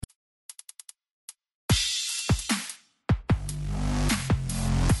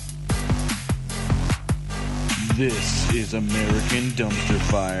This is American Dumpster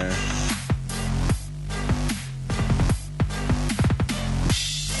Fire.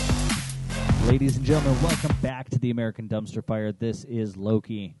 Ladies and gentlemen, welcome back to the American Dumpster Fire. This is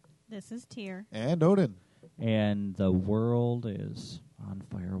Loki. This is Tyr. And Odin. And the world is on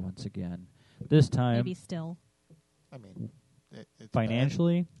fire once again. This time, Maybe still. I mean, it's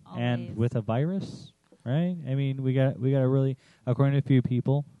financially and Always. with a virus, right? I mean, we got a really, according to a few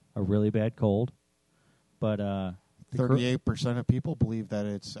people, a really bad cold. But 38% of people believe that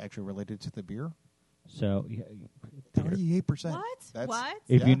it's actually related to the beer. So, 38%. What? What?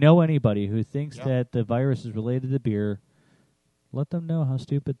 if Yeah. you know anybody who thinks Yeah. that the virus is related to beer, let them know how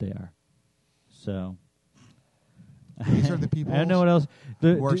stupid they are. So, These are the people I don't know what else.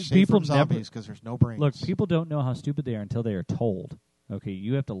 who are safe People from never zombies because there's no brains. look. People don't know how stupid they are until they are told. Okay,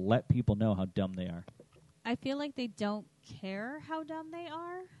 you have to let people know how dumb they are. I feel like they don't care how dumb they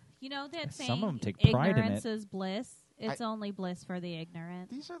are. You know that saying, Some of them take pride in ignorance it. is bliss. It's only bliss for the ignorant.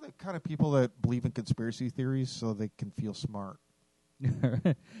 These are the kind of people that believe in conspiracy theories so they can feel smart.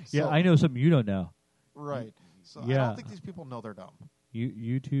 Yeah, So- I know something you don't know. Right. So I Yeah. don't think these people know they're dumb.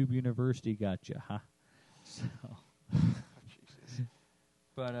 YouTube University got you, huh? So.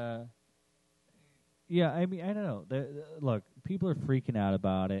 But yeah, I mean, I don't know. Look, people are freaking out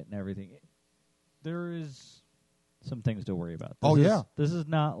about it and everything. There is some things to worry about. This is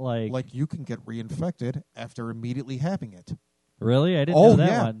not Like you can get reinfected after immediately having it. Really? I didn't know that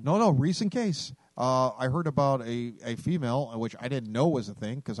yeah. one. No, recent case. I heard about a female, which I didn't know was a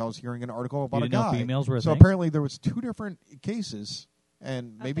thing because I was hearing an article about You a didn't know guy. females were a so thing? apparently there was two different cases,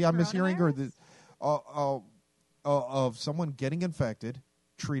 and maybe the I'm mishearing, or coronavirus? of someone getting infected,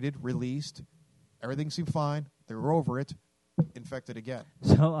 treated, released. Everything seemed fine. They were over it. Infected again.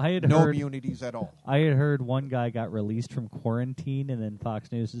 So I had No heard. immunities at all. I had heard one guy got released from quarantine, and then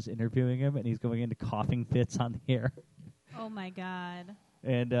Fox News is interviewing him, and he's going into coughing fits on the air. Oh my God.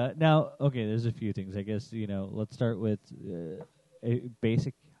 And now, okay, there's a few things. I guess, let's start with a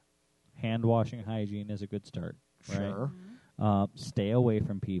basic hand washing hygiene is a good start. Right? Sure. Stay away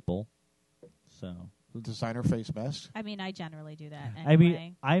from people. So, Designer face mask. I mean, I generally do that anyway. I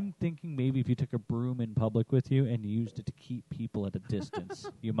mean, I'm thinking maybe if you took a broom in public with you and used it to keep people at a distance,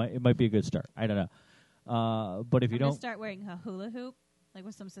 it might be a good start. I don't know. But if you I'm gonna don't, start wearing a hula hoop, like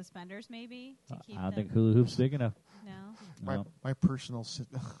with some suspenders, maybe to keep I don't them. think hula hoop's big enough. No, No. My personal.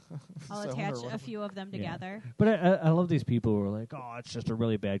 I'll attach a few of them Yeah. together. But I love these people who are like, oh, it's just a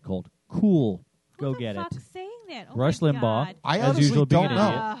really bad cold. Cool. Who Go the get it. fuck's saying that? Oh Rush my Limbaugh. God. I As honestly usual, being don't an know.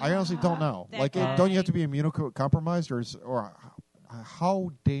 idiot. I honestly don't know. That Like, guy. don't you have to be immunocompromised, or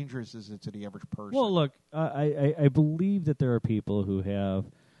how dangerous is it to the average person? Well, look, I believe that there are people who have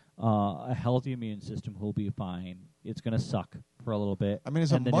a healthy immune system who will be fine. It's going to suck for a little bit. I mean,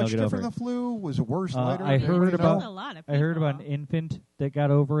 is and it then you'll much get different over than the flu? Was it worse, lighter? I heard Anybody about- know? A lot of I heard about an people. infant that got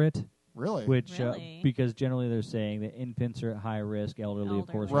over it, Really? which Really? because generally they're saying that infants are at high risk, elderly, of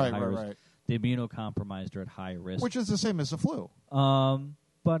course, are Right, at high right, risk. right. The immunocompromised are at high risk. Which is the same as the flu.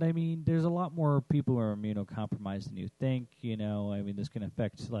 But I mean, there's a lot more people who are immunocompromised than you think. I mean, this can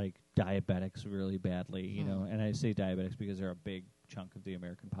affect like diabetics really badly. And I say diabetics because they're a big chunk of the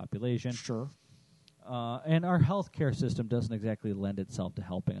American population. Sure. And our healthcare system doesn't exactly lend itself to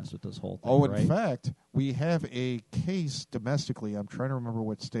helping us with this whole thing. Oh, in right? fact, we have a case domestically. I'm trying to remember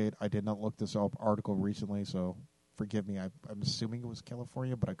what state. I did not look this up article recently, so forgive me. I'm assuming it was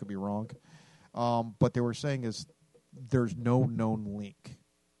California, but I could be wrong. But they were saying is there's no known link.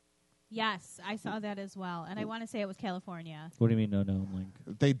 Yes, I saw that as well, and I want to say it was California. What do you mean, no known link?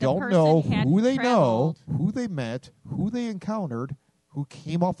 They don't person know hadn't who they know, traveled. who they met, who they encountered, who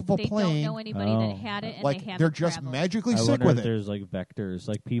came off of a They plane. don't know anybody Oh. that had it, and Like they haven't they're just traveled. magically I sick wonder with if it. there's like vectors,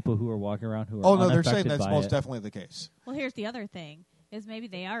 like people who are walking around who are Oh no, they're saying unaffected that's by most it. definitely the case. Well, here's the other thing: is maybe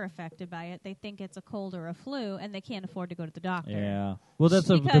they are affected by it. They think it's a cold or a flu, and they can't afford to go to the doctor. Yeah. Well, that's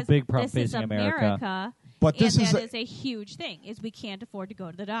the Because big problem this is facing America. But this and is that a- is a huge thing: is we can't afford to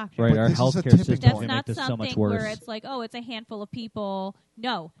go to the doctor. Right, But our this is a healthcare tipping system That's point. can not make this so something much worse. where it's like, oh, it's a handful of people.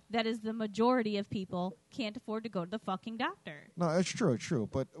 No, that is the majority of people can't afford to go to the fucking doctor. No, it's true, it's true.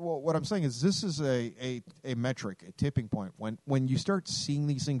 But what I'm saying is this is a metric, a tipping point. When you start seeing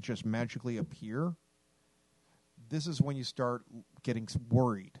these things just magically appear, this is when you start getting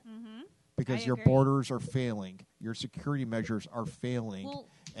worried. Mm-hmm. Because I your agree. borders are failing, your security measures are failing, Well-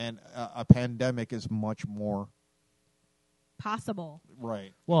 and a pandemic is much more Possible.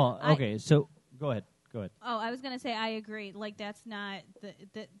 right. Well, I- okay, so go ahead. Oh, I was gonna say I agree. Like that's not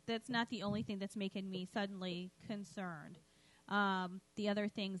that's not the only thing that's making me suddenly concerned. The other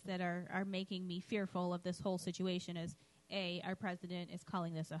things that are making me fearful of this whole situation is our president is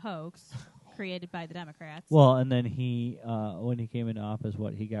calling this a hoax, created by the Democrats. Well, and then he, when he came into office,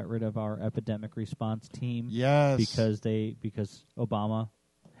 he got rid of our epidemic response team. Yes. Because Obama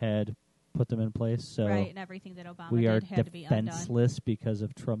had put them in place. So right, and everything that Obama we did are had to be undone. defenseless because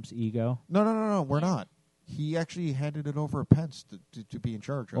of Trump's ego. No, we're Yeah. not. He actually handed it over to Pence to be in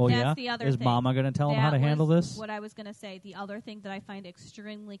charge of. Oh, it. That's yeah? the other Is thing. Mama going to tell him how to That handle was this? What I was going to say. The other thing that I find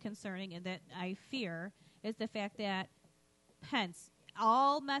extremely concerning and that I fear is the fact that Pence,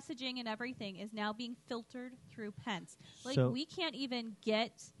 all messaging and everything is now being filtered through Pence. Like, So- we can't even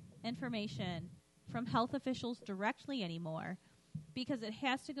get information from health officials directly anymore because it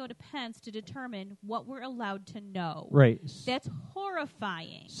has to go to Pence to determine what we're allowed to know. Right. That's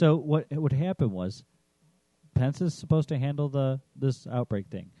horrifying. So what happened was Pence is supposed to handle this outbreak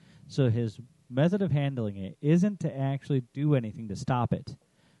thing. So his method of handling it isn't to actually do anything to stop it,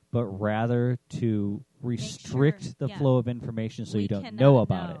 but rather to restrict the yeah. flow of information so We you don't cannot know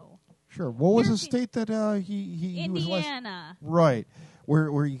about it. Sure. What was the Here's the- state that he was less Indiana. right?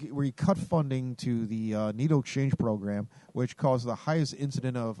 Where he cut funding to the needle exchange program, which caused the highest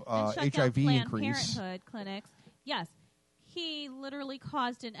incident of and shut down HIV Planned increase. Parenthood clinics. Yes, he literally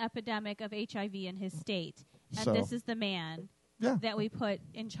caused an epidemic of HIV in his state, and So- this is the man Yeah. that we put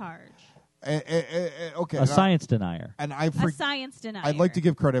in charge. Okay. A science denier. And I A science denier. I'd like to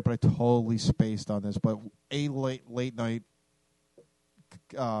give credit, but I totally spaced on this. But a late night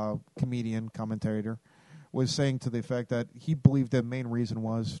comedian commentator was saying to the effect that he believed the main reason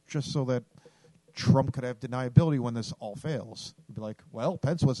was just so that Trump could have deniability when this all fails. He'd be like, "Well,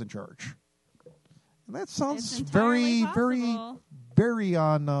 Pence was in charge," and that It's sounds entirely very, possible. very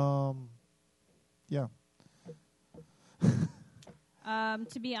on. Yeah.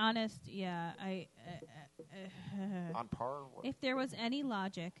 To be honest, yeah, On par. if there was any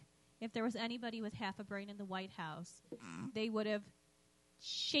logic, if there was anybody with half a brain in the White House, they would have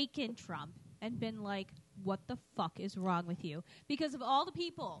shaken Trump and been like, what the fuck is wrong with you? Because of all the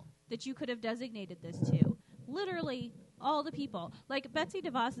people that you could have designated this to. Literally all the people. Like, Betsy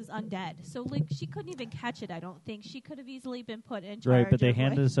DeVos is undead, so like she couldn't even catch it, I don't think. She could have easily been put in charge. Right, but they of,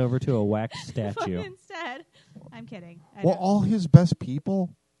 handed like, us over to a wax but statue. instead. I'm kidding. I Well, don't- all his best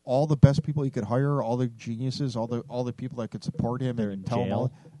people, all the best people he could hire, all the geniuses, all the people that could support him They're and in tell him jail.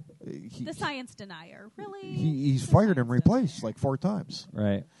 all. the science denier. Really? He's The fired and science replaced denier. like 4 times.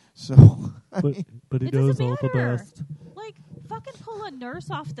 Right. So I But, mean, but he It doesn't knows all the matter. best. Like, fucking pull a nurse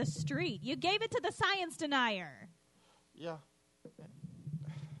off the street. You gave it to the science denier. yeah.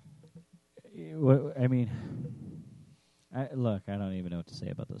 I mean, look, I don't even know what to say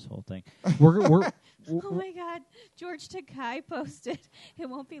about this whole thing. We're Oh my God. George Takei posted, it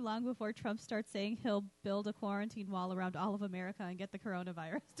won't be long before Trump starts saying he'll build a quarantine wall around all of America and get the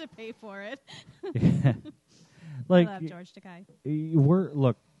coronavirus to pay for it. like I love George Takei.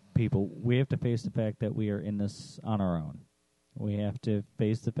 look, people, we have to face the fact that we are in this on our own. We have to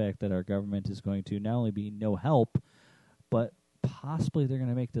face the fact that our government is going to not only be no help, but possibly they're going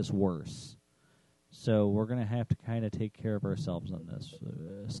to make this worse. So we're going to have to kind of take care of ourselves on this.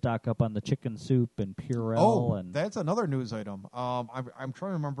 Stock up on the chicken soup and Purell. Oh, and that's another news item. I'm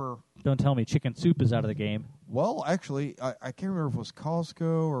trying to remember. don't tell me chicken soup is out of the game. Well, actually, I can't remember if it was Costco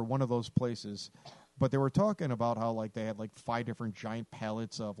or one of those places, but they were talking about how like they had like 5 different giant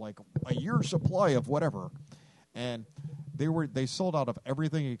pallets of like a year's supply of whatever, and they sold out of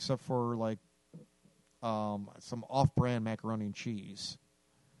everything except for like some off-brand macaroni and cheese.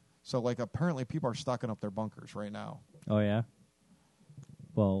 So like apparently people are stocking up their bunkers right now. Oh, yeah?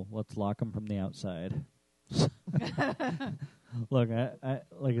 Well, let's lock them from the outside. Look, I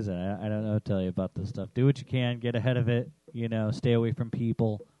like I said, I don't know what to tell you about this stuff. Do what you can. Get ahead of it. Stay away from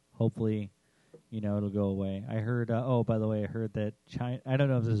people. Hopefully, it'll go away. I heard, by the way, I heard that China, I don't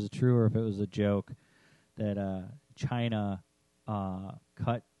know if this is true or if it was a joke, that China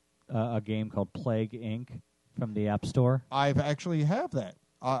cut a game called Plague Inc. from the App Store. I've actually have that.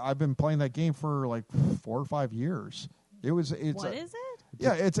 I've been playing that game for like 4 or 5 years. It's What is it?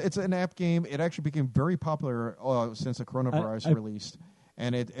 Yeah, it's an app game. It actually became very popular since the coronavirus released.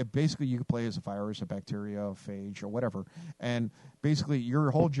 And it basically you can play as a virus, a bacteria, a phage, or whatever. And basically your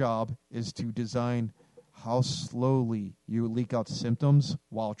whole job is to design how slowly you leak out symptoms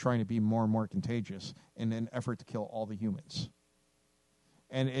while trying to be more and more contagious in an effort to kill all the humans.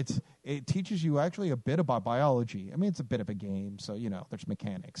 And it teaches you actually a bit about biology. I mean, it's a bit of a game, so, there's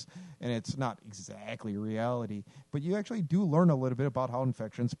mechanics. And it's not exactly reality. But you actually do learn a little bit about how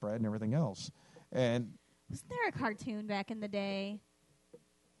infections spread and everything else. And Wasn't there a cartoon back in the day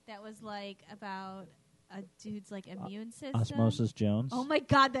that was like about a dude's like immune system? Osmosis Jones. Oh my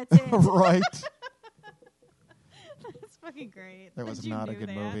God, that's it. right. That's fucking great. That was That you not a knew good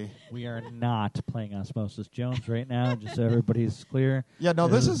that. movie. We are not playing Osmosis Jones right now, just so everybody's clear. Yeah, no,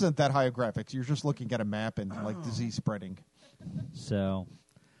 this isn't that high of graphics. You're just looking at a map and like disease spreading. So,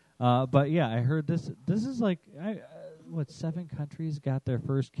 but yeah, I heard this. This is like, 7 countries got their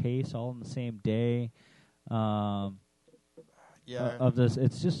first case all in the same day. Yeah, Of this,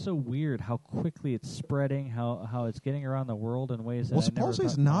 it's just so weird how quickly it's spreading, how it's getting around the world in ways that well, I never supposedly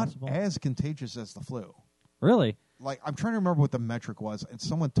it's thought not possible. as contagious as the flu. Really. Like, I'm trying to remember what the metric was, and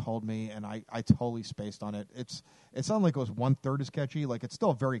someone told me, and I totally spaced on it. It sounded like it was 1/3 as catchy. Like, it's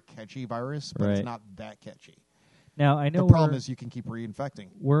still a very catchy virus, but Right. it's not that catchy. Now I know The problem we're- is you can keep reinfecting.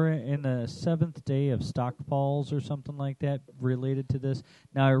 We're in the 7th day of stock falls or something like that related to this.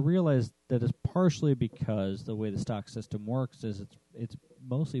 Now, I realize that it's partially because the way the stock system works is it's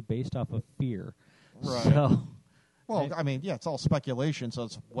mostly based off of fear. Right. So, Well, I mean, yeah, it's all speculation, so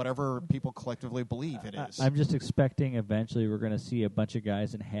it's whatever people collectively believe it is. I'm just expecting eventually we're going to see a bunch of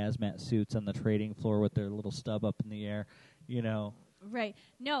guys in hazmat suits on the trading floor with their little stub up in the air, you know. Right.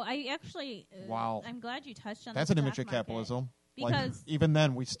 No, I actually. Wow. I'm glad you touched on That's the an image stock of market, capitalism. because Like, even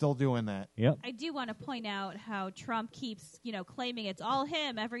then, we still doing that. Yep. I do want to point out how Trump keeps, claiming it's all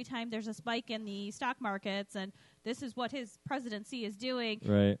him every time there's a spike in the stock markets, and this is what his presidency is doing.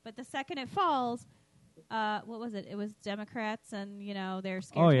 Right. But the second it falls, what was it? It was Democrats and their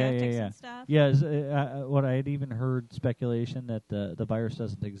scare Oh, yeah, tactics yeah. and stuff. Yeah, what I had even heard speculation that the virus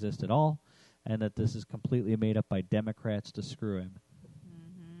doesn't exist at all, and that this is completely made up by Democrats to screw him.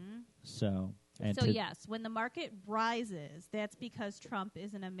 So, and So to- yes, when the market rises, that's because Trump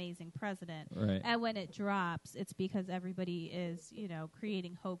is an amazing president. Right. And when it drops, it's because everybody is,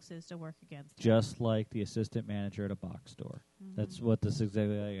 creating hoaxes to work against him. just like the assistant manager at a box store. That's what this is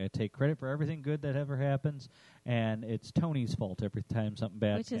exactly like. I take credit for everything good that ever happens, and it's Tony's fault every time something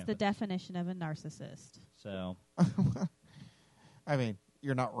bad Which is the happens. definition of a narcissist. So, I mean,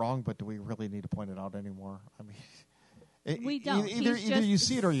 you're not wrong, but do we really need to point it out anymore? I mean, We don't. Either He's you just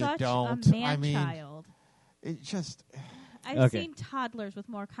see it or you such don't. A I mean, man-child. it just. I've Okay. seen toddlers with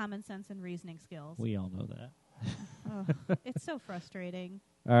more common sense and reasoning skills. we all know that. Ugh, it's so frustrating.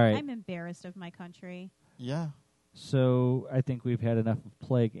 All right. I'm embarrassed of my country. Yeah. So I think we've had enough of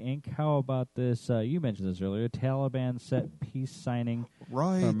Plague Inc. How about this? You mentioned this earlier. Taliban set peace signing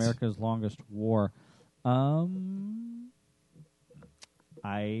Right. for America's longest war.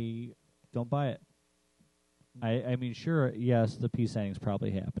 I don't buy it. I mean, sure, yes, the peace signing's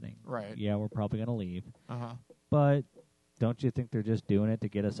probably happening. Right. Yeah, we're probably going to leave. Uh-huh. But don't you think they're just doing it to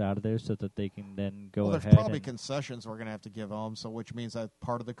get us out of there so that they can then go Well, ahead? there's probably and concessions we're going to have to give them, so which means that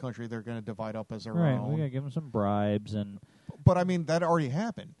part of the country they're going to divide up as their right, own. we got to give them some bribes and But, I mean, that already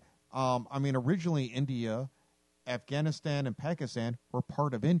happened. I mean, originally India, Afghanistan, and Pakistan were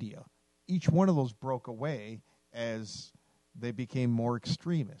part of India. Each one of those broke away as they became more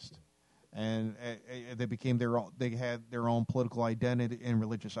extremist. And they became they had their own political identity and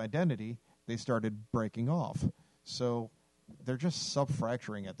religious identity. They started breaking off. So they're just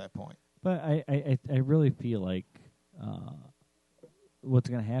sub-fracturing at that point. But I really feel like what's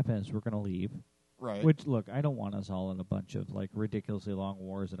going to happen is we're going to leave. Right. Which, look, I don't want us all in a bunch of like ridiculously long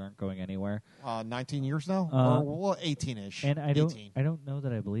wars that aren't going anywhere. 19 years now? Or, well, 18-ish. And I 18. don't know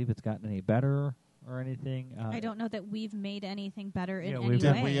that I believe it's gotten any better or anything. I don't know that we've made anything better in Yeah, any we've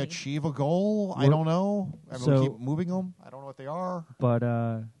way. Did we achieve a goal? I We're- don't know. I mean, So- we keep moving them. I don't know what they are. But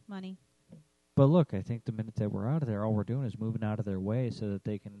Money. but look, I think the minute that we're out of there, all we're doing is moving out of their way so that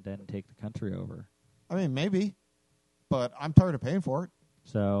they can then take the country over. I mean, maybe. But I'm tired of paying for it.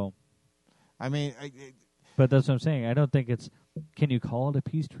 So, I mean, but that's what I'm saying. I don't think it's. Can you call it a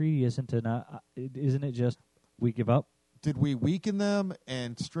peace treaty? Isn't it just we give up? did we weaken them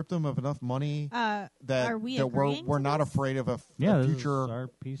and strip them of enough money that Are we that agreeing we're to not this? afraid of a Yeah, this is future our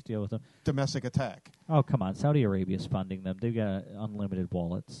peace deal with them. domestic attack? Oh, come on. Saudi Arabia's funding them. They've got unlimited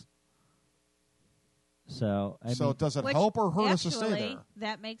wallets. So, I mean, Does it Which help or hurt us to stay actually, there?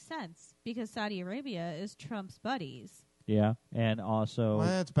 that makes sense because Saudi Arabia is Trump's buddies. yeah. And also,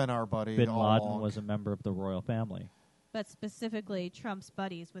 Well, it's been our buddy Bin all Laden along. was a member of the royal family. But specifically Trump's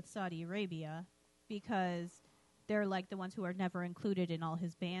buddies with Saudi Arabia because they're like the ones who are never included in all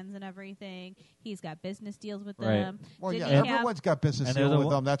his bans and everything. He's got business deals with Right. them. Well, Did yeah, he have- everyone's got business And they're deal the with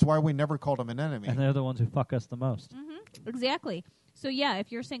them. That's why we never called them an enemy. And they're the ones who fuck us the most. Exactly. So, yeah,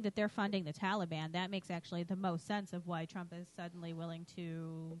 if you're saying that they're funding the Taliban, that makes actually the most sense of why Trump is suddenly willing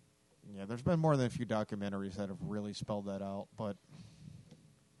to... Yeah, there's been more than a few documentaries that have really spelled that out. But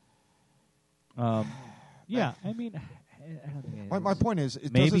Yeah, I mean, I don't think my point is,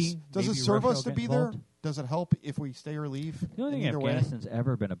 does Maybe- it maybe serve Russia us to will be get there? involved. Does it help if we stay or leave? The only in thing either way? Afghanistan's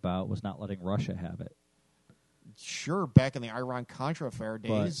ever been about was not letting Russia have it. sure, back in the Iran-Contra affair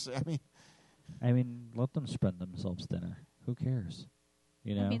days, I mean, let them spread themselves thinner. Who cares?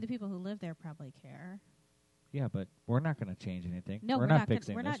 You know? I mean, the people who live there probably care. Yeah, but we're not going to change anything. No, we're we're not not gonna-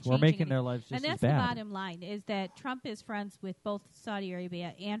 fixing we're this. not We're changing making their anything. lives just And that's as the bad. bottom line, is that Trump is friends with both Saudi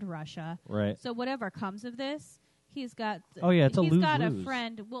Arabia and Russia. Right. So whatever comes of this, he's got. Oh, yeah, it's a he's got a lose-lose.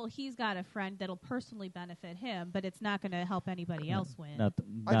 friend. Well, he's got a friend that'll personally benefit him, but it's not going to help anybody else win. Not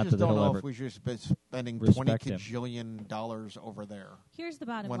I just that don't he'll know ever if we should be spending respect him. $20 kajillion over there. Here's the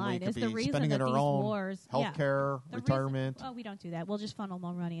bottom When we line: could is be the reason spending that it on these our own wars, Healthcare, the retirement, Reason, we don't do that. We'll just funnel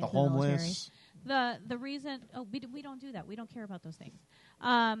more money the into the military. homeless. The reason we don't do that. We don't care about those things.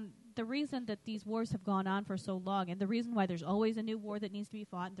 The reason that these wars have gone on for so long, and the reason why there's always a new war that needs to be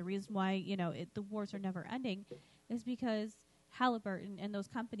fought, and the reason why the wars are never ending, is because Halliburton and those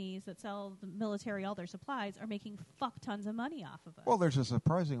companies that sell the military all their supplies are making fuck tons of money off of us. Well, there's a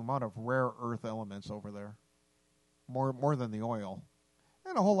surprising amount of rare earth elements over there, more than the oil,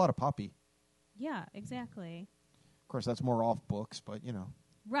 and a whole lot of poppy. Yeah, exactly. Of course, that's more off books, but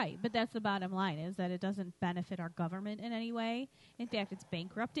Right, but that's the bottom line, is that it doesn't benefit our government in any way. In fact, it's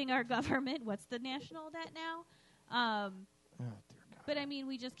bankrupting our government. What's the national debt now? Oh, dear God. But, I mean,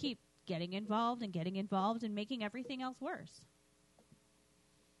 we just keep getting involved and making everything else worse.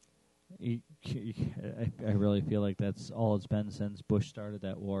 I really feel like that's all it's been since Bush started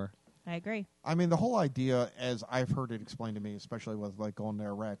that war. I agree. I mean, the whole idea, as I've heard it explained to me, especially with going to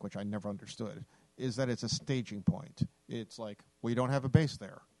Iraq, which I never understood, is that it's a staging point. It's like, we don't have a base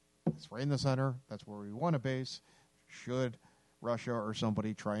there. It's right in the center. That's where we want a base. Should Russia or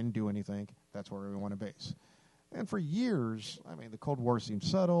somebody try and do anything, that's where we want a base. And for years, I mean, the Cold War seemed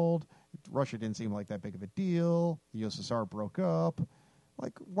settled. Russia didn't seem like that big of a deal. The USSR broke up.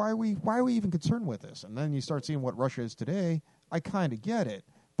 Like, why are we even concerned with this? And then you start seeing what Russia is today. I kind of get it.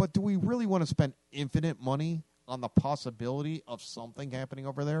 But do we really want to spend infinite money on the possibility of something happening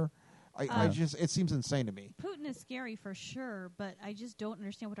over there? It seems insane to me. Putin is scary for sure, but I just don't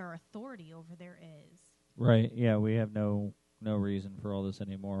understand what our authority over there is. Right. Yeah, we have no reason for all this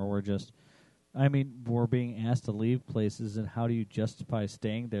anymore. We're being asked to leave places, and how do you justify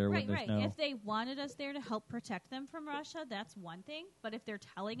staying there when there's no... If they wanted us there to help protect them from Russia, that's one thing. But if they're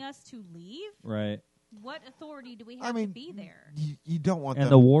telling us to leave, Right. what authority do we have to be there? You don't want And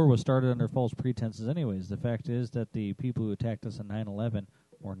them. the war was started under false pretenses anyways. The fact is that the people who attacked us on 9/11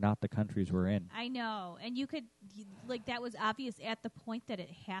 were not the countries we're in. I know. And that was obvious at the point that it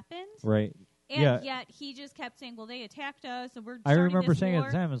happened. Right. And yet he just kept saying, well, they attacked us, and we're I starting remember this saying war.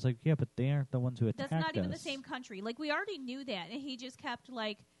 at the time, it's like, yeah, but they aren't the ones who attacked us. That's not even the same country. Like, we already knew that, and he just kept,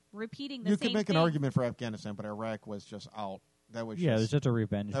 repeating the same You could make thing. an argument for Afghanistan, but Iraq was just out. That was Yeah, it was just a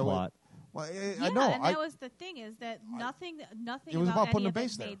revenge plot. Well, Yeah, I know. and that was the thing, is that nothing it was about putting any a of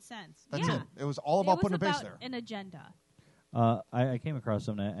base it there. made sense. That's yeah. it. It was all about putting a base there. An agenda. I came across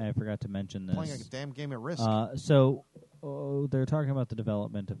something, I forgot to mention this. Playing a damn game at risk. They're talking about the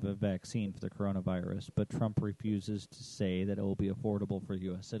development of a vaccine for the coronavirus, but Trump refuses to say that it will be affordable for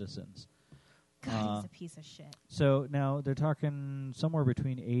U.S. citizens. God, he's a piece of shit. So now they're talking somewhere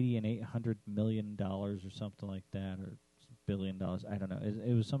between $80 and $800 million or something like that, or $1 billion. I don't know.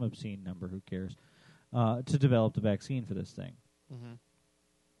 It was some obscene number. Who cares? To develop the vaccine for this thing. Mm-hmm.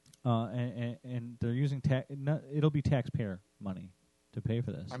 And they're using it'll be taxpayer money to pay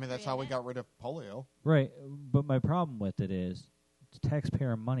for this. I mean, that's how we got rid of polio. Right, but my problem with it is it's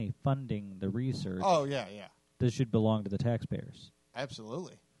taxpayer money funding the research. Oh, yeah. This should belong to the taxpayers.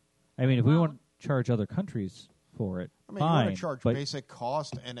 Absolutely. I mean, if we want to charge other countries for it, I mean, fine. you want to charge but basic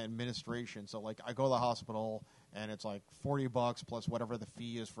cost and administration. So, I go to the hospital, and it's $40 plus whatever the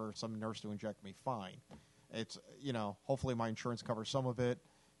fee is for some nurse to inject me. Fine. It's, hopefully my insurance covers some of it.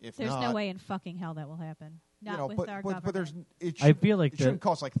 If There's not, no way in fucking hell that will happen. Not with our government. But I feel like it shouldn't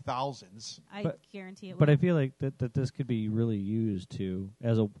cost thousands. I guarantee it will. But I feel like that this could be really used to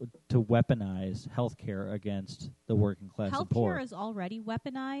weaponize healthcare against the working class and poor. Healthcare is already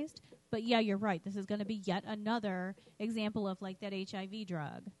weaponized, but yeah, you're right. This is going to be yet another example of that HIV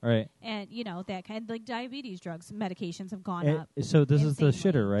drug, Right. and that kind of diabetes drugs, medications have gone up. So this is the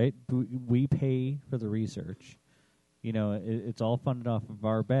insanely. shitter, right? We pay for the research. It's all funded off of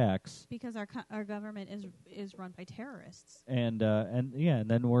our backs, Because our government is run by terrorists. and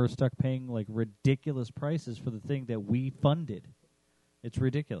then we're stuck paying ridiculous prices for the thing that we funded. It's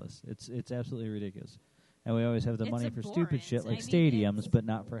ridiculous. It's absolutely ridiculous. And we always have the It's money for stupid abhorrent. shit like I mean, stadiums, it's- but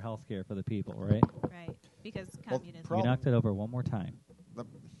not for health care for the people, right? Right, because Well, communism. You knocked it over one more time. The-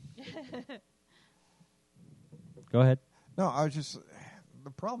 Go ahead. No, I was just...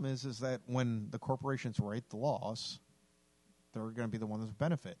 The problem is that when the corporations write the laws, they're going to be the ones that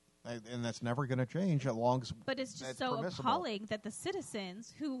benefit. And that's never going to change as long as But it's just that's so permissible. appalling that the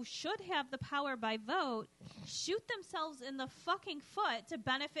citizens who should have the power by vote shoot themselves in the fucking foot to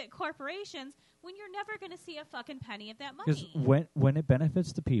benefit corporations when you're never going to see a fucking penny of that Because money. when it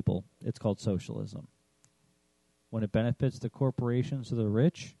benefits the people, it's called socialism. When it benefits the corporations or the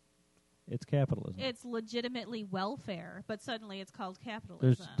rich, it's capitalism. It's legitimately welfare, but suddenly it's called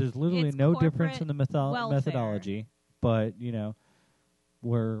capitalism. There's literally It's no corporate difference in the welfare. methodology, but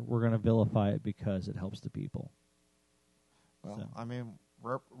we're going to vilify it because it helps the people. Well, So. I mean,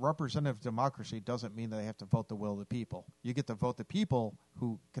 representative democracy doesn't mean that they have to vote the will of the people. You get to vote the people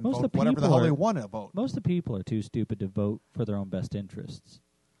who can Most of vote the whatever the people hell they are- want to vote. Most of the people are too stupid to vote for their own best interests.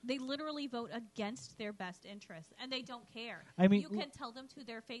 They literally vote against their best interests, and they don't care. I mean, you can tell them to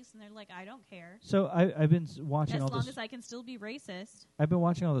their face, and they're like, "I don't care." So I've been watching As all long this. as I can still be racist. I've been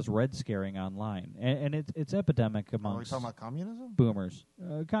watching all this red scaring online, and it's epidemic Are we amongst talking about communism? boomers,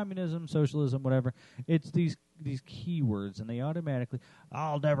 communism, socialism, whatever. It's these keywords, and they automatically,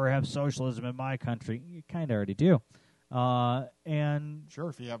 I'll never have socialism in my country. You kind of already do, and Sure,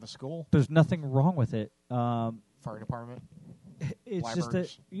 if you have a school, there's nothing wrong with it. fire department. It's just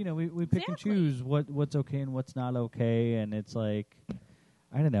that Libraries. we pick and Exactly. choose what's okay and what's not okay, and it's like,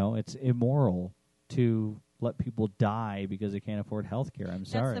 I don't know, it's immoral to let people die because they can't afford health care. I'm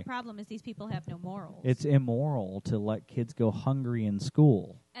sorry. That's the problem, is these people have no morals. It's immoral to let kids go hungry in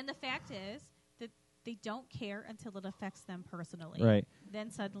school. And the fact is that they don't care until it affects them personally. Right. Then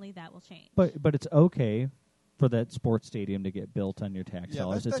suddenly that will change. But it's okay for that sports stadium to get built on your tax Yeah,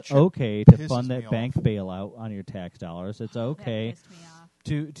 dollars. that It's shit okay to pisses fund me that bank off. bailout on your tax dollars. It's okay That pissed me off.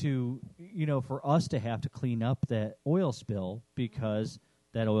 to for us to have to clean up that oil spill because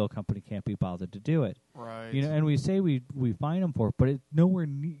that oil company can't be bothered to do it. Right. And we say we fine them for it, but it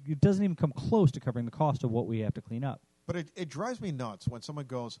it doesn't even come close to covering the cost of what we have to clean up. But it drives me nuts when someone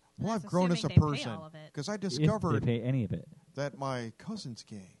goes, well, That's I've grown as a assuming they pay person. all of it. Because I If they discovered pay any of it. that my cousin's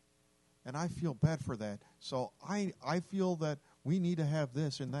gay. And I feel bad for that. So I feel that we need to have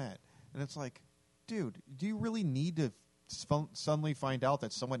this and that. And it's like, dude, do you really need to suddenly find out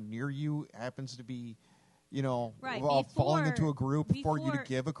that someone near you happens to be, Right, falling before- into a group for you to before-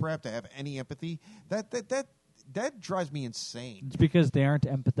 give a crap, to have any empathy? That drives me insane. It's because they aren't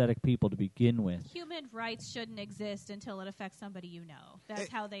empathetic people to begin with. Human rights shouldn't exist until it affects somebody you know. That's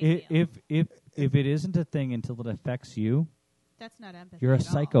how they I- feel. If it isn't a thing until it affects you, That's not empathy. you're a at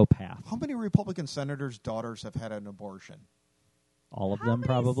all. psychopath. How many Republican senators' daughters have had an abortion? All of How them many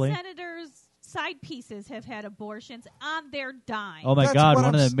probably. senators' side pieces have had abortions on their dime? Oh my That's God! what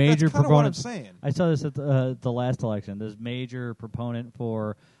One I'm of s- the major that's kinda what I'm proponents. saying. I saw this at the last election. This major proponent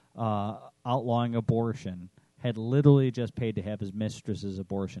for outlawing abortion had literally just paid to have his mistress's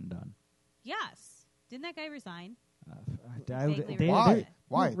abortion done. Yes. Didn't that guy resign? Vaguely They- Why? they-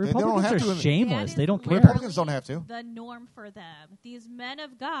 Why? They don't Republicans have are to. shameless. That They is don't care. literally Republicans don't have to. The norm for them. These men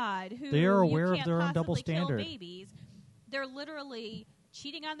of God who They are you aware of can't their own double possibly kill standard. babies, they're literally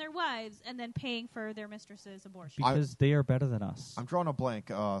cheating on their wives and then paying for their mistress's abortion. Because they are better than us. I'm drawing a blank.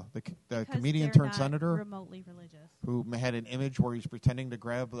 The Because comedian they're turned not senator remotely religious. who had an image where he's pretending to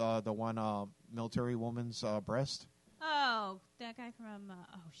grab the one military woman's breast. Oh, that guy from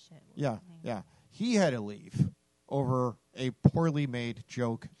oh shit. What's Yeah, his name? yeah. He had to leave over a poorly made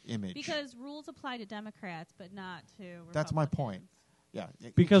joke image. Because rules apply to Democrats, but not to Republicans. That's my point. Yeah,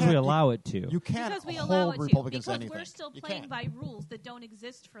 you Because we can't- allow it to. You can't Because we hold allow it to. Republicans Because to anything. we're still You playing can't. by rules that don't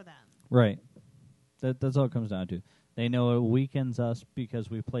exist for them. Right. That's all it comes down to. They know it weakens us because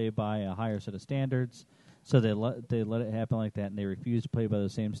we play by a higher set of standards, so they let it happen like that, and they refuse to play by the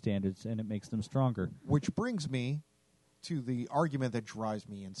same standards, and it makes them stronger. Which brings me to the argument that drives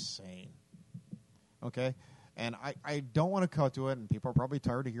me insane. Okay? And I don't want to cut to it, and people are probably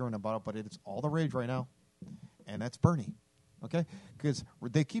tired of hearing about it, but it's all the rage right now, and that's Bernie. Okay? Because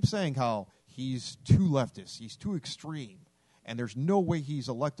they keep saying how he's too leftist, he's too extreme, and there's no way he's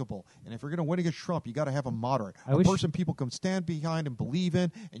electable. And if you're going to win against Trump, you got to have a moderate, I a wish- person people can stand behind and believe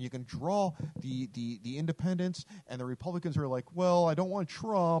in, and you can draw the independents. And the Republicans are like, well, I don't want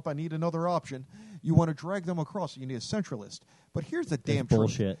Trump, I need another option. You want to drag them across, you need a centralist. But here's the damn truth.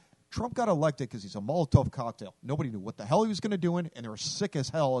 bullshit. Trump got elected because he's a Molotov cocktail. Nobody knew what the hell he was going to do, and they were sick as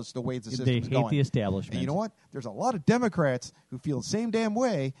hell as the way the system's They going. hate the establishment. And you know what? There's a lot of Democrats who feel the same damn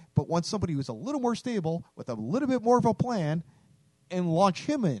way, but want somebody who's a little more stable with a little bit more of a plan, and launch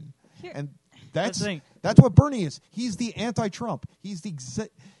him in. Here- And That's the thing. that's what Bernie is. He's the anti-Trump. He's the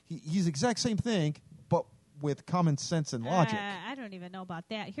exact same thing, but with common sense and logic. I don't even know about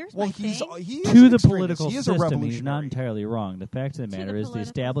that. Here's Well, my he thing. is To an the extremist. political He is a system, revolutionary. he's not entirely wrong. The fact of the To the matter is the political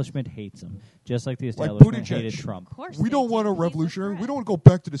establishment hates him, just like the Like establishment Buttigieg. hated Trump. Of course We they don't do. want a He's revolutionary. We threat. don't want to go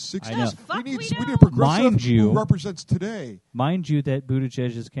back to the 60s. I know. Fuck, We we need a don't. progressive Mind you- who represents today. Mind you that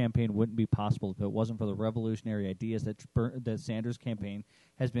Buttigieg's campaign wouldn't be possible if it wasn't for the revolutionary ideas that Sanders' campaign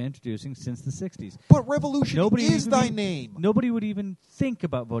has been introducing since the 60s. But revolution Nobody is would thy even- name. Nobody would even think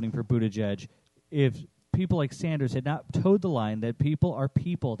about voting for Buttigieg if people like Sanders had not towed the line that people are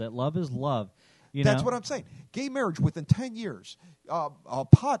people, that love is love. That's what I'm saying. Gay marriage within 10 years,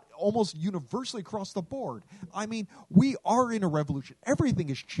 pot almost universally across the board. I mean, we are in a revolution. Everything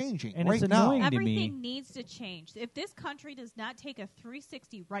is changing And right it's now. annoying. to Everything me. needs to change. If this country does not take a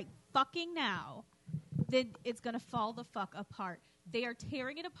 360 right fucking now, then it's going to fall the fuck apart. They are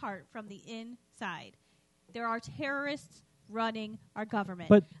tearing it apart from the inside. There are terrorists running our government.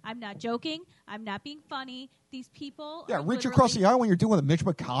 But- I'm not joking. I'm not being funny. These people Yeah, are reach across the literally aisle when you're dealing with Mitch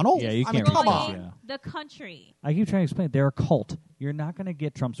McConnell? Yeah, you I mean, can't come reach on. across, yeah. the country. I keep trying to explain. They're a cult. You're not going to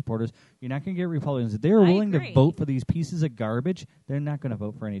get Trump supporters. You're not going to get Republicans. If they're I willing agree. to vote for these pieces of garbage, they're not going to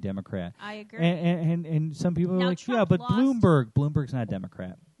vote for any Democrat. I agree. And some people Now, are like, Trump yeah, but lost- Bloomberg's not a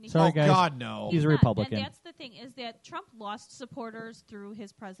Democrat. Sorry, Oh, guys. God, no. He's a not. Republican. And that's the thing, is that Trump lost supporters through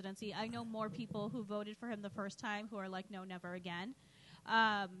his presidency. I know more people who voted for him the first time who are like, no, never again.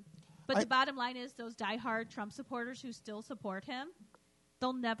 But the bottom line is those diehard Trump supporters who still support him,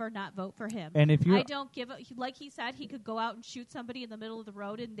 they'll never not vote for him. And if you're I don't give a, like he said, he could go out and shoot somebody in the middle of the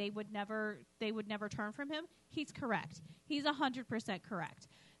road and they would never turn from him. He's correct. He's 100% correct.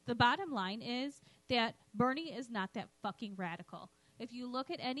 The bottom line is that Bernie is not that fucking radical. If you look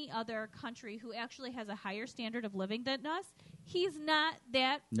at any other country who actually has a higher standard of living than us, he's not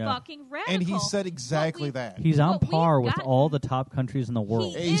that No. fucking radical. And he said What exactly we've- that. he's on what we've par with gotten- all the top countries in the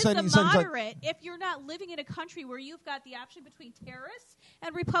world. He He is said- a he said- he's like- moderate if you're not living in a country where you've got the option between terrorists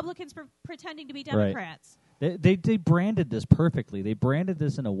and Republicans pretending to be Democrats. They branded this perfectly. They branded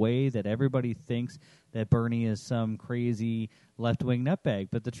this in a way that everybody thinks that Bernie is some crazy left-wing nutbag.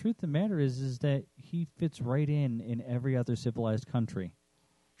 But the truth of the matter is that he fits right in every other civilized country.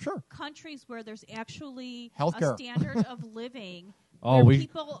 Sure. Countries where there's actually Healthcare. a standard of living. Oh, where we-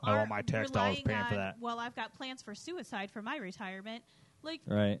 people I want aren't my tax dollars relying paying for on, that. well, I've got plans for suicide for my retirement. Like,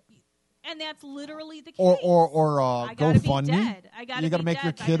 Right. and that's literally the case. Or I gotta be GoFundMe. dead. I gotta You got to be make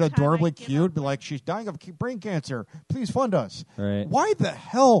your dead by kid the time I adorably give cute. up. Be like, she's dying of brain cancer. Please fund us. Right. Why the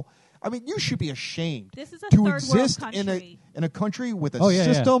hell? I mean, you should be ashamed This is a to third world exist country. in a country with a Oh, yeah,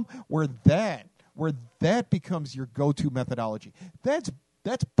 yeah. system where that becomes your go-to methodology. That's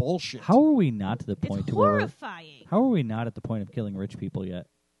bullshit. How are we not to the point It's to where horrifying how are we not at the point of killing rich people yet?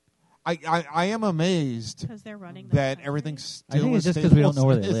 I am amazed because they're running the that country. everything's I still think it's as just 'cause we don't stable know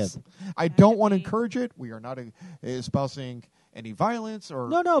where as they it is. live. I don't want to Maybe. encourage it. We are not espousing any violence or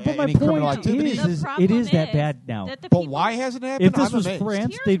No, but my any point criminal is, activities. The it problem is that is bad now. that the But people- why hasn't it happened? If this I'm was amazed.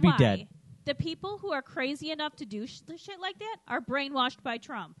 France, Here's they'd be why. dead. The people who are crazy enough to do shit like that are brainwashed by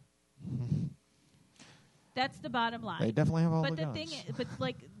Trump. That's the bottom line. They definitely have all But the the guns. thing, but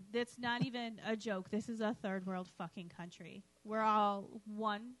like, that's not even a joke. This is a third world fucking country. We're all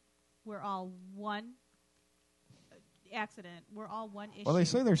one. We're all one accident. We're all one issue. Well, they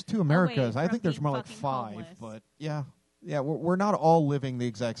say there's two Americas. I from think there's being more like fucking 5, homeless. but yeah, we're not all living the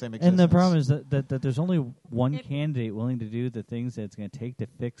exact same existence. And the problem is that there's only one If- candidate willing to do the things that it's going to take to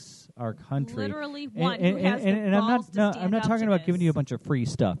fix our country. Literally one who has the I'm not balls to no, stand I'm not up talking to about giving this. you a bunch of free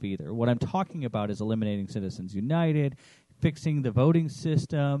stuff either. What I'm talking about is eliminating Citizens United, fixing the voting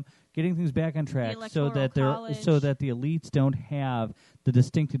system, getting things back on track, so Electoral that College. so that the elites don't have the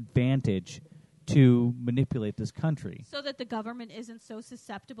distinct advantage to manipulate this country. So that the government isn't so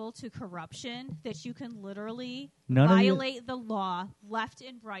susceptible to corruption that you can literally None of you- violate the law left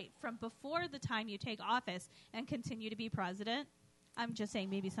and right from before the time you take office and continue to be president. I'm just saying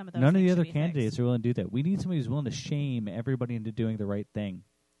maybe some of those None of things the should other be candidates fixed. are willing to do that. We need somebody who's willing to shame everybody into doing the right thing.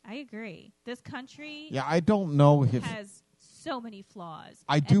 I agree. This country Yeah, I don't know if has so many flaws.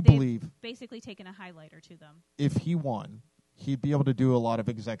 I and do they've believe basically taken a highlighter to them. if he won, he'd be able to do a lot of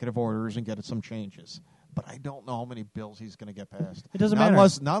executive orders and get some changes. But I don't know how many bills he's going to get passed. It doesn't not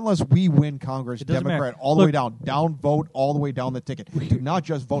matter. Not unless we win Congress, It doesn't Democrat, matter. all the Look- way down vote all the way down the ticket. Do not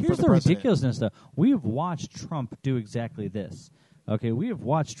just vote Here's for the the president. ridiculousness, though. We have watched Trump do exactly this. Okay, we have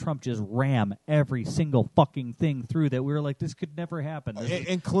watched Trump just ram every single fucking thing through that we were like, this could never happen. This is-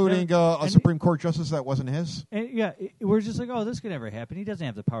 Including a and- Supreme Court justice that wasn't his. and we're just like, oh, this could never happen. He doesn't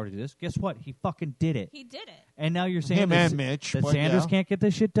have the power to do this. Guess what? He fucking did it. He did it. And now you're saying Him that, and Mitch, that but Sanders yeah. can't get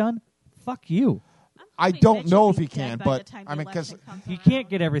this shit done? Fuck you. I think don't Mitch know will if be he dead can, by but the time I the mean, because election comes He around. can't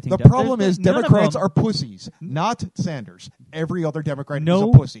get everything the done. problem There's- is none of Democrats them- are pussies, not Sanders. Every other Democrat is no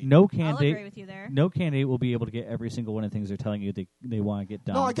a pussy. no I'll agree candidate. with you there. No candidate will be able to get every single one of the things they're telling you they want to get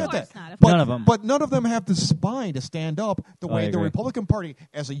done. No, I Of get course that. not, of But, None of them. But none of them have the spine to stand up the Oh, I way the agree. Republican Party,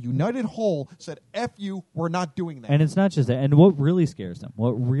 as a united whole, said, F you, we're not doing that. And it's not just that. And what really scares them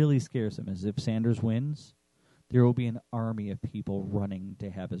is if Sanders wins, there will be an army of people running to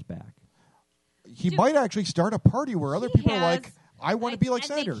have his back. He Dude, might actually start a party where other He people are has- like, I want to be like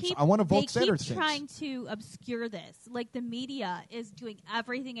and they Sanders. keep- I want to vote they Sanders keep things. trying to obscure this. Like the media is doing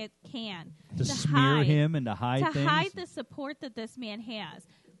everything it can To smear hide, him and to hide to things. hide the support that this man has.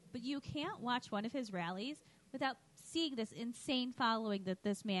 But you can't watch one of his rallies without seeing this insane following that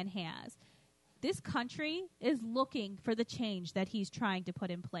this man has. This country is looking for the change that he's trying to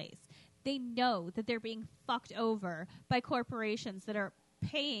put in place. They know that they're being fucked over by corporations that are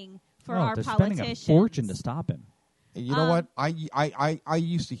paying for our they're politicians. spending a fortune to stop him. You know what? I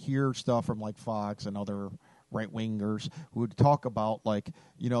used to hear stuff from like Fox and other right wingers who would talk about like,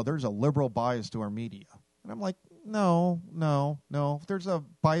 there's a liberal bias to our media. And I'm like, no. There's a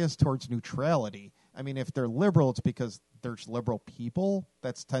bias towards neutrality. I mean, if they're liberal, it's because there's liberal people.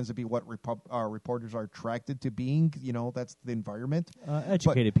 That tends to be what reporters are attracted to being. That's the environment.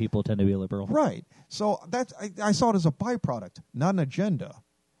 Educated people tend to be liberal. Right. So I saw it as a byproduct, not an agenda,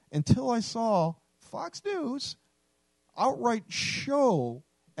 until I saw Fox News outright show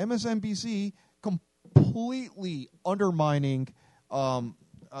MSNBC completely undermining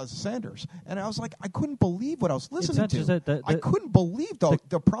Sanders. And I was like, I couldn't believe what I was listening not to. just that I couldn't believe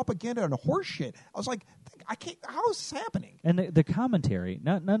the propaganda and the horse shit. I was like, I can't. How is this happening? And the commentary,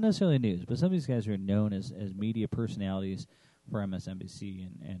 not necessarily news, but some of these guys are known as media personalities for MSNBC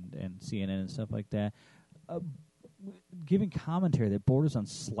and CNN and stuff like that, giving commentary that borders on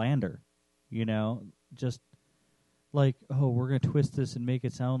slander. Just like, oh, we're going to twist this and make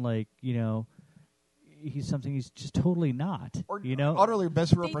it sound like, he's something he's just totally not. Or Utterly utterly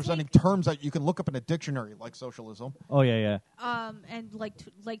misrepresenting terms that you can look up in a dictionary, like socialism. Oh, yeah. And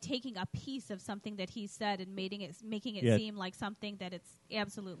like taking a piece of something that he said and making it Yeah. seem like something that it's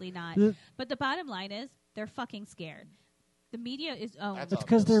absolutely not. The- But the bottom line is they're fucking scared. The media is owned. That's It's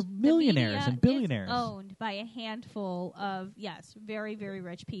because they're The millionaires media and billionaires. is owned by a handful of very, very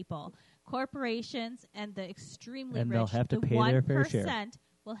rich people, corporations, and the extremely And rich. they'll have to the pay their fair share. 1%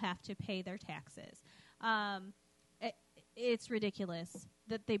 will have to pay their taxes. It's ridiculous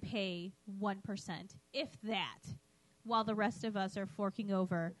that they pay 1%, if that, while the rest of us are forking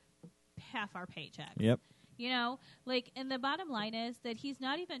over half our paychecks. Yep. And the bottom line is that he's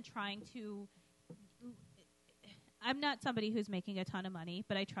not even trying to. I'm not somebody who's making a ton of money,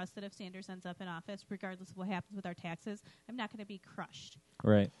 but I trust that if Sanders ends up in office, regardless of what happens with our taxes, I'm not going to be crushed.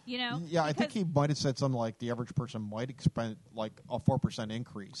 Right. Yeah, I think Because- he might have said something like the average person might expect like a 4%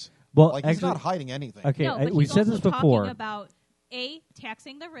 increase. Well, Like he's actually, not hiding anything. okay, No, but we he's said also this before. talking about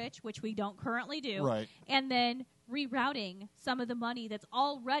taxing the rich, which we don't currently do, Right. and then rerouting some of the money that's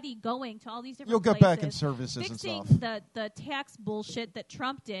already going to all these different You'll get places, back in services and fixing stuff. the tax bullshit that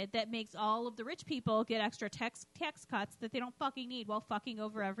Trump did that makes all of the rich people get extra tax cuts that they don't fucking need while fucking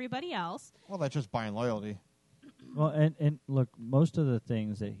over everybody else. Well, that's just buying loyalty. Well, and look, most of the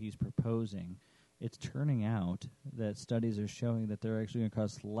things that he's proposing, it's turning out that studies are showing that they're actually going to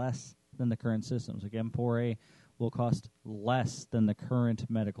cost less than the current systems. Like M4A will cost less than the current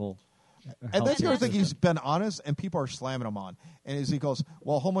medical. And that's the other thing that's- he's been honest, and people are slamming him on. And as he goes,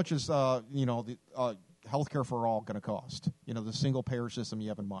 well, how much is the healthcare for all going to cost? The single payer system you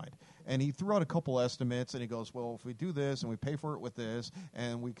have in mind. And he threw out a couple estimates, and he goes, well, if we do this and we pay for it with this,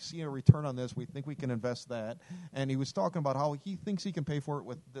 and we see a return on this, we think we can invest that. And he was talking about how he thinks he can pay for it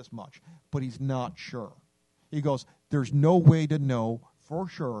with this much, but he's not sure. He goes, there's no way to know for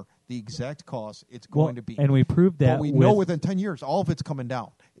sure the exact cost it's going to be. And we proved that. But we know within 10 years, all of it's coming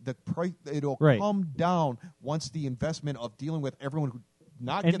down. The price, it'll Right. come down once the investment of dealing with everyone who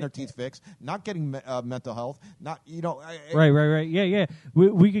not And- getting their teeth fixed, not getting mental health, not Right. Yeah.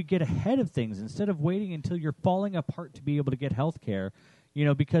 We could get ahead of things instead of waiting until you're falling apart to be able to get health care.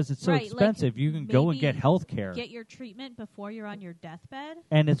 Because it's so Right, like expensive. You can go and get maybe health care. Get your treatment before you're on your deathbed.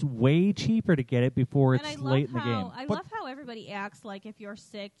 And it's way cheaper to get it before And it's I love late in the how game. I But- love how everybody acts like if you're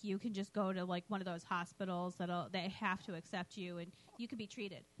sick, you can just go to like one of those hospitals that have to accept you and you can be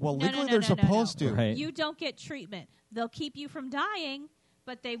treated. Well, No, legally no, they're no, no, no. supposed to. Right. You don't get treatment. They'll keep you from dying,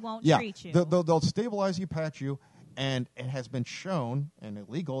 but they won't Yeah, treat you. they'll stabilize you, patch you, and it has been shown and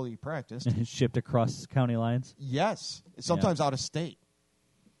illegally practiced. Shipped across county lines. Yes, sometimes out of state.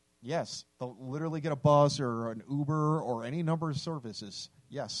 Yes, they'll literally get a bus or an Uber or any number of services.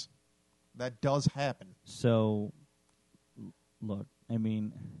 Yes, That does happen. So, look, I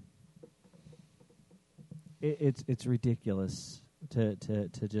mean, it's ridiculous to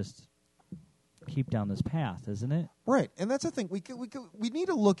just keep down this path, isn't it? Right, and that's the thing. We need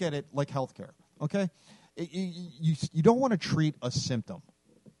to look at it like healthcare. Okay, you don't want to treat a symptom.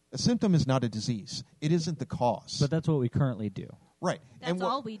 A symptom is not a disease. It isn't the cause. But that's what we currently do. Right, That's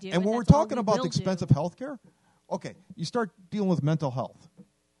all we do, And and when we're that's all talking we about will the expense do. of healthcare, okay, you start dealing with mental health.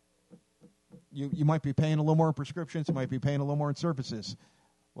 You might be paying a little more in prescriptions. You might be paying a little more in services.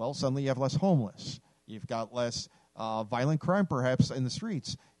 Well, suddenly you have less homeless. You've got less violent crime, perhaps, in the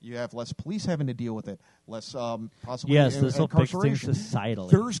streets. You have less police having to deal with it. Less possibly Yes, this will fix things incarceration.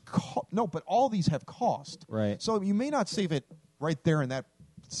 societally. There's no, but all these have cost. Right. So you may not save it right there in that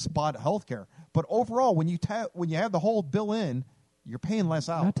spot of healthcare, but overall, when you have the whole bill in, you're paying less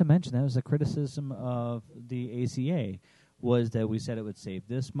out. Not to mention, that was a criticism of the ACA, was that we said it would save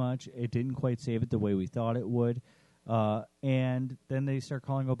this much. It didn't quite save it the way we thought it would. And then they start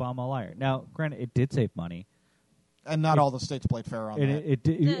calling Obama a liar. Now, granted, it did save money. And not all the states played fair on And that. it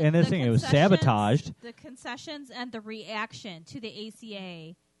did, and the thing, it was concessions- sabotaged. The concessions and the reaction to the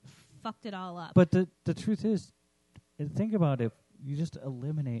ACA fucked it all up. But the truth is, think about if you just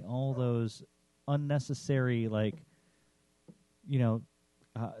eliminate all those unnecessary,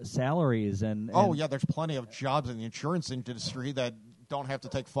 salaries and Oh, yeah, there's plenty of jobs in the insurance industry that don't have to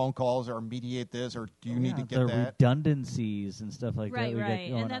take phone calls or mediate this, or do you need to get the that? redundancies and stuff like that. Right, we got right.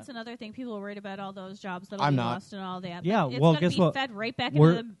 going And that's on. another thing. People are worried about all those jobs that'll I'm be not. lost and all that. Yeah, but it's well, gonna guess be what? fed right back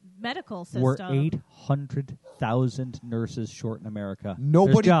We're- into the medical system. We're 800,000 nurses short in America.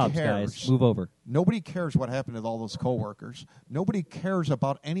 Nobody There's jobs, cares. guys. Move over. Nobody cares what happened to all those coworkers. Nobody cares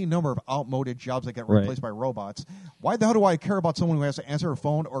about any number of outmoded jobs that get Right. replaced by robots. Why the hell do I care about someone who has to answer a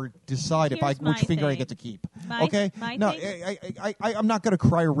phone or decide Here's which my finger I thing. get to keep? My- Okay, my no, thing- I'm not going to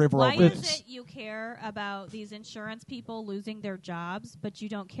cry a river Why over is this. it you care about these insurance people losing their jobs, but you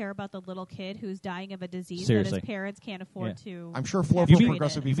don't care about the little kid who's dying of a disease Seriously. that his parents can't afford to? I'm sure Flow have from treated?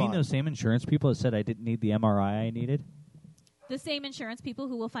 Progressive You be mean fine. those same insurance people that said I didn't need the MRI I needed? The same insurance people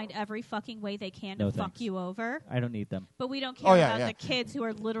who will find every fucking way they can No to fuck thanks. you over. I don't need them. But we don't care Oh, yeah, about yeah. the kids who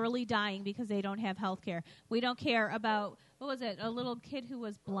are literally dying because they don't have health care. We don't care about, what was it, a little kid who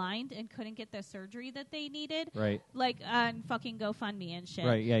was blind and couldn't get the surgery that they needed? Right. Like on fucking GoFundMe and shit.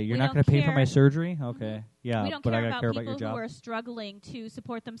 Right, yeah. You're We not don't going to pay for care- my surgery? Okay. Yeah, we don't but I care got about to care about people your job. who are struggling to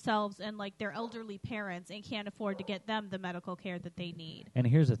support themselves and like their elderly parents and can't afford to get them the medical care that they need. And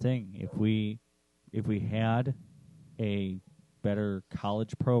here's the thing: if we had a better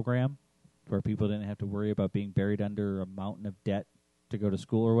college program where people didn't have to worry about being buried under a mountain of debt to go to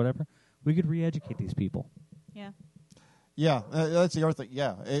school or whatever, we could re-educate these people. Yeah. Yeah, that's the other thing.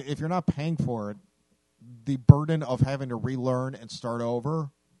 Yeah, if you're not paying for it, the burden of having to relearn and start over,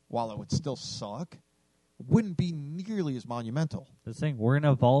 while it would still suck, wouldn't be nearly as monumental. The thing, we're in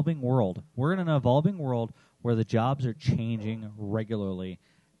an evolving world. We're in an evolving world where the jobs are changing regularly.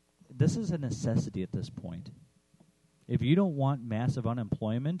 This is a necessity at this point. If you don't want massive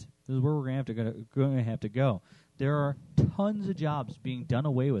unemployment, this is where we're going to have to go. There are tons of jobs being done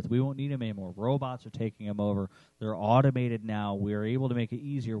away with. We won't need them anymore. Robots are taking them over. They're automated now. We're able to make it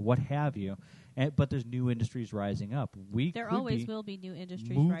easier, what have you. But there's new industries rising up. There always will be new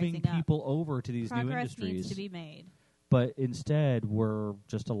industries moving rising up. people over to these new Progress industries. needs to be made. But instead, we're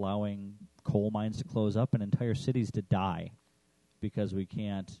just allowing coal mines to close up and entire cities to die because we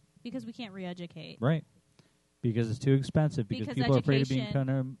can't. Because we can't re-educate. Right. Because it's too expensive. Because people are afraid of being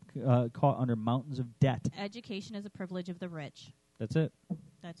education- caught under mountains of debt. Education is a privilege of the rich. That's it.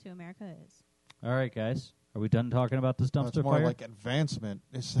 That's who America is. All right, guys. Are we done talking about this dumpster It's more fire? like advancement.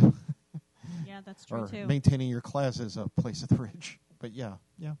 Yeah, that's true or too. maintaining your class as a place of the rich. But yeah.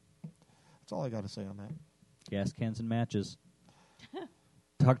 That's all I got to say on that. Gas cans and matches.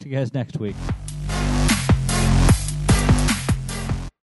 Talk to you guys next week.